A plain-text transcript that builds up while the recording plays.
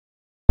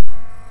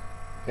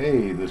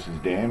Hey, this is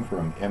Dan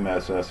from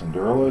MSS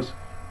Endureless.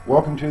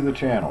 Welcome to the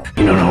channel.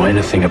 You don't know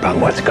anything about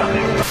what's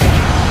coming.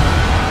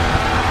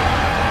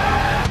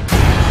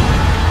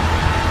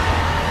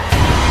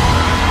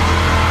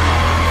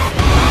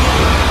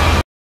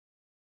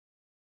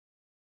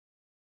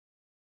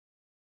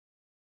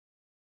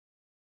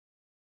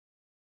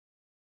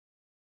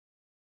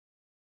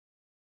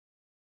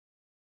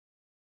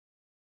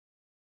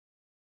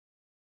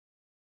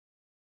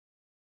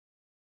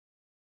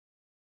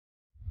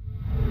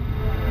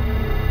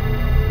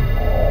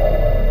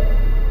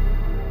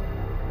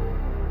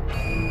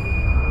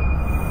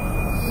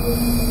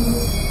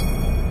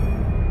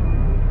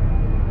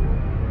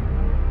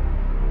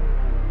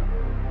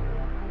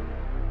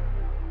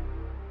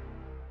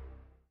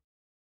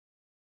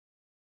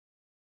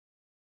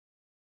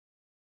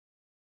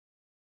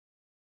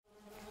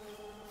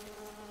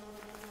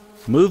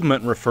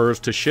 Movement refers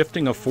to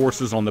shifting of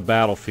forces on the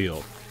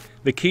battlefield.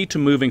 The key to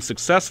moving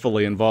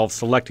successfully involves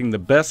selecting the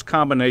best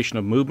combination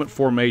of movement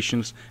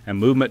formations and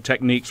movement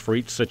techniques for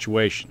each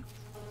situation.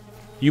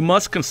 You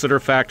must consider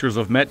factors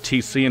of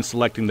MET-TC in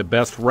selecting the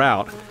best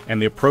route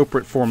and the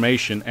appropriate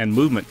formation and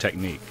movement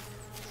technique.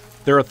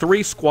 There are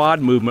three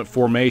squad movement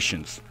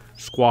formations: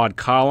 squad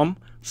column,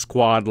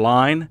 squad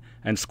line,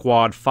 and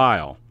squad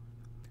file.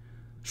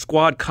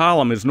 Squad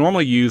column is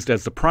normally used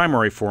as the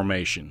primary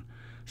formation.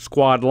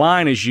 Squad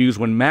line is used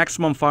when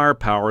maximum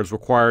firepower is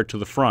required to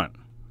the front.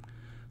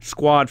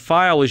 Squad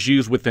file is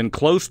used within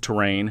close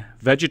terrain,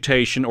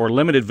 vegetation, or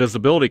limited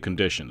visibility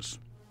conditions.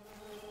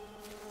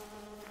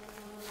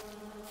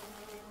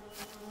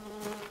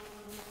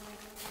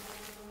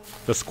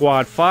 The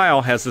squad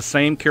file has the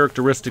same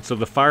characteristics of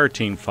the fire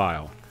team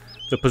file.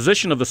 The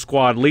position of the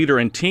squad leader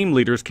and team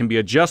leaders can be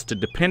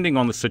adjusted depending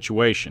on the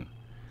situation.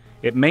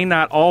 It may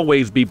not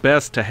always be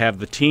best to have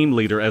the team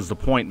leader as the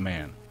point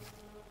man.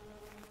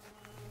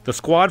 The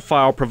squad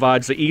file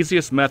provides the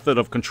easiest method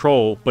of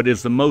control, but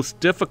is the most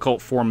difficult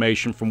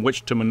formation from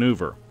which to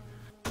maneuver.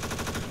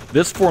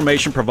 This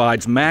formation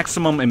provides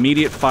maximum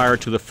immediate fire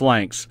to the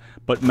flanks,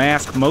 but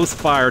masks most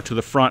fire to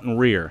the front and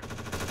rear.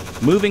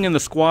 Moving in the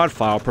squad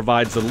file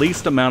provides the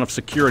least amount of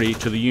security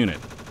to the unit.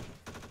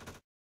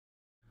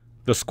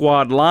 The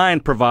squad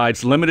line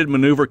provides limited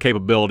maneuver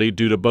capability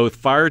due to both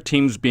fire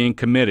teams being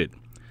committed.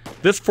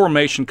 This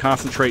formation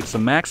concentrates the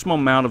maximum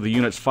amount of the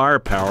unit's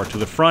firepower to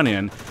the front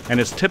end and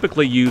is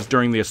typically used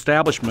during the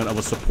establishment of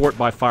a support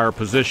by fire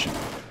position.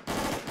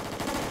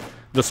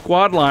 The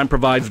squad line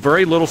provides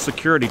very little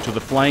security to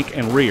the flank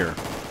and rear.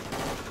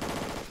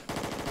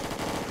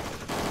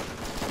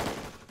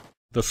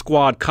 The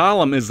squad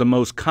column is the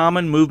most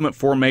common movement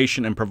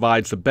formation and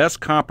provides the best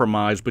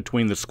compromise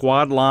between the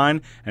squad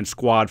line and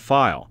squad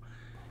file.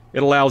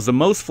 It allows the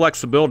most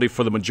flexibility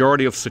for the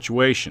majority of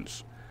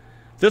situations.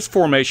 This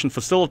formation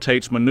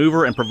facilitates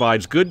maneuver and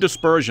provides good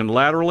dispersion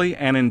laterally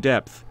and in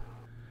depth.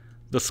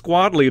 The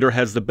squad leader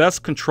has the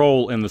best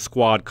control in the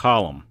squad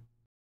column.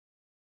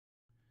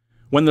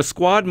 When the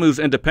squad moves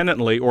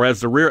independently or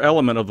as the rear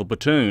element of the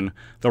platoon,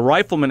 the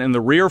rifleman in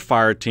the rear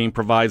fire team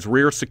provides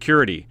rear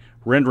security,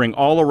 rendering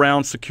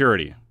all-around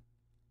security.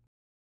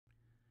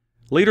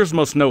 Leaders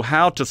must know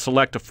how to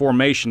select a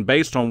formation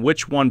based on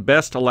which one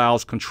best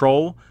allows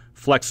control,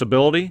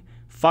 flexibility,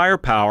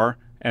 firepower,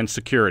 and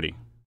security.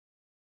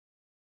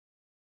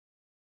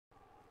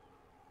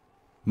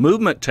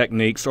 Movement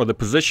techniques are the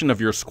position of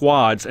your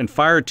squads and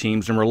fire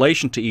teams in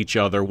relation to each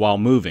other while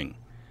moving.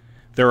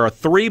 There are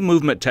three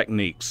movement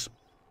techniques: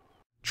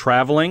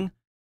 traveling,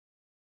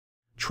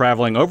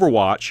 traveling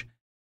overwatch,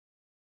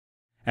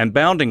 and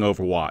bounding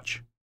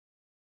overwatch.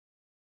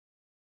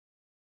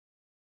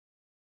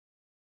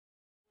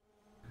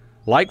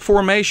 Like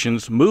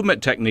formations,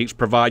 movement techniques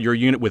provide your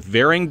unit with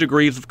varying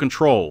degrees of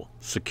control,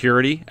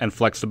 security, and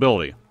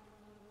flexibility.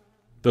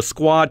 The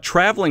squad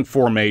traveling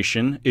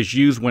formation is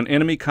used when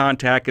enemy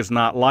contact is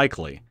not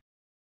likely.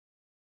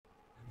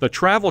 The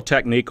travel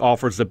technique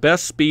offers the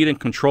best speed and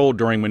control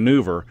during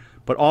maneuver,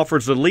 but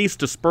offers the least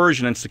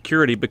dispersion and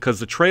security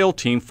because the trail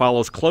team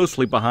follows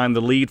closely behind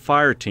the lead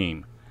fire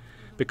team.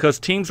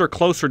 Because teams are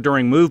closer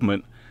during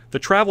movement, the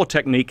travel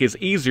technique is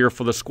easier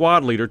for the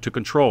squad leader to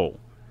control.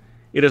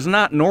 It is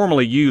not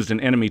normally used in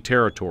enemy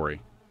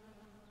territory.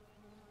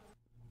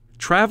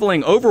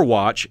 Traveling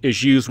overwatch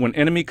is used when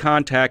enemy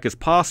contact is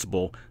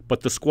possible,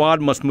 but the squad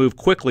must move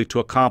quickly to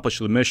accomplish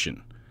the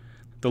mission.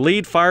 The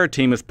lead fire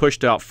team is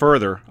pushed out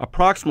further,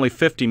 approximately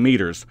 50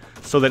 meters,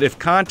 so that if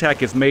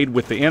contact is made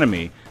with the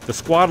enemy, the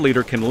squad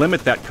leader can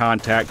limit that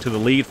contact to the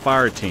lead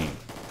fire team.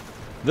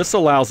 This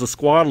allows the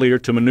squad leader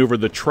to maneuver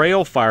the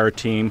trail fire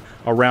team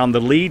around the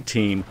lead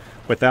team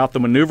without the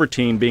maneuver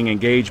team being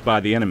engaged by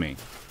the enemy.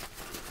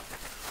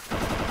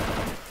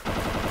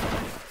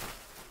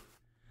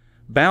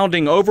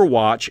 Bounding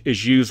overwatch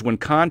is used when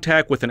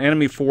contact with an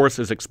enemy force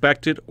is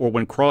expected or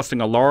when crossing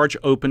a large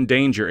open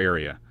danger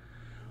area.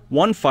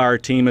 One fire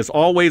team is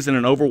always in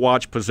an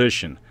overwatch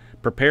position,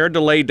 prepared to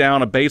lay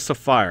down a base of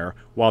fire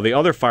while the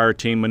other fire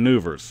team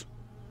maneuvers.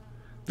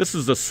 This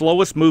is the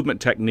slowest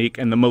movement technique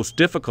and the most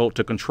difficult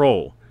to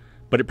control.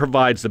 but it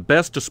provides the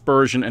best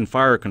dispersion and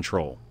fire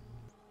control.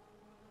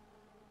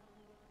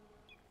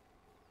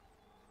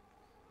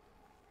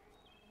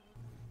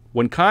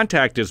 When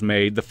contact is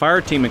made, the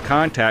fire team in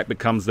contact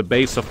becomes the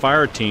base of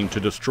fire team to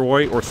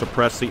destroy or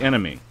suppress the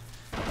enemy.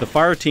 The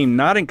fire team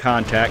not in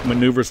contact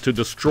maneuvers to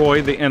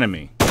destroy the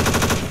enemy.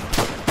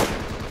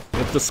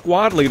 If the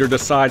squad leader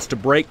decides to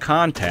break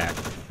contact,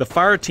 the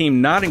fire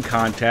team not in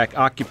contact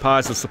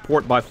occupies a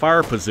support by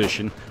fire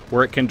position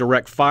where it can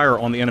direct fire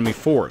on the enemy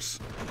force.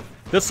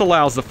 This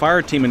allows the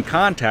fire team in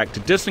contact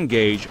to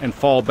disengage and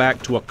fall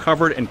back to a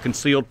covered and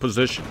concealed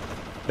position.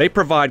 They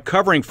provide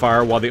covering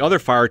fire while the other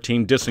fire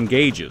team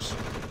disengages.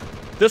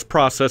 This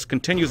process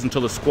continues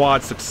until the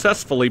squad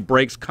successfully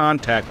breaks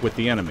contact with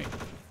the enemy.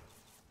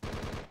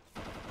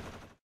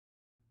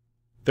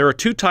 There are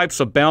two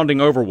types of bounding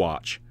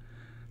overwatch: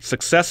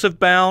 successive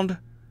bound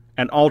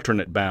and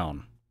alternate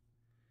bound.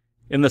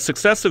 In the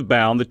successive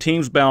bound, the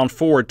teams bound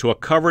forward to a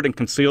covered and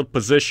concealed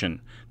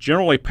position,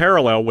 generally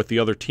parallel with the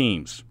other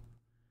teams.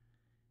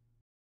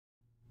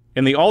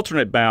 In the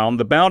alternate bound,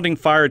 the bounding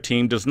fire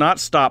team does not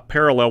stop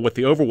parallel with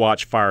the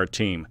overwatch fire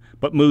team,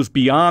 but moves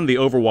beyond the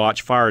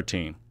overwatch fire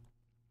team.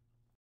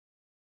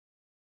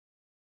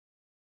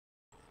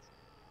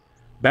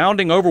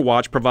 Bounding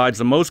overwatch provides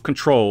the most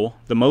control,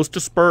 the most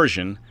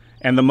dispersion,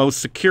 and the most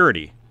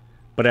security,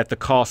 but at the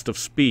cost of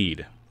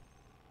speed.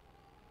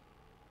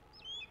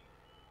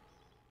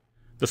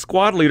 The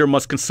squad leader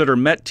must consider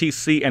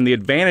MET-TC and the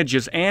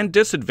advantages and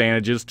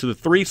disadvantages to the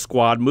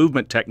 3-squad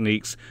movement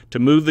techniques to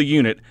move the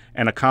unit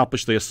and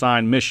accomplish the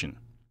assigned mission.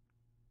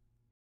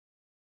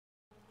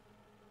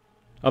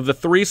 Of the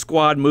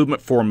 3-squad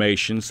movement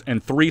formations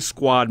and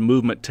 3-squad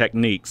movement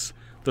techniques,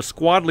 the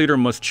squad leader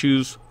must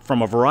choose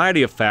from a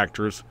variety of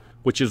factors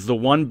which is the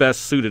one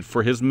best suited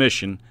for his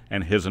mission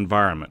and his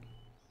environment.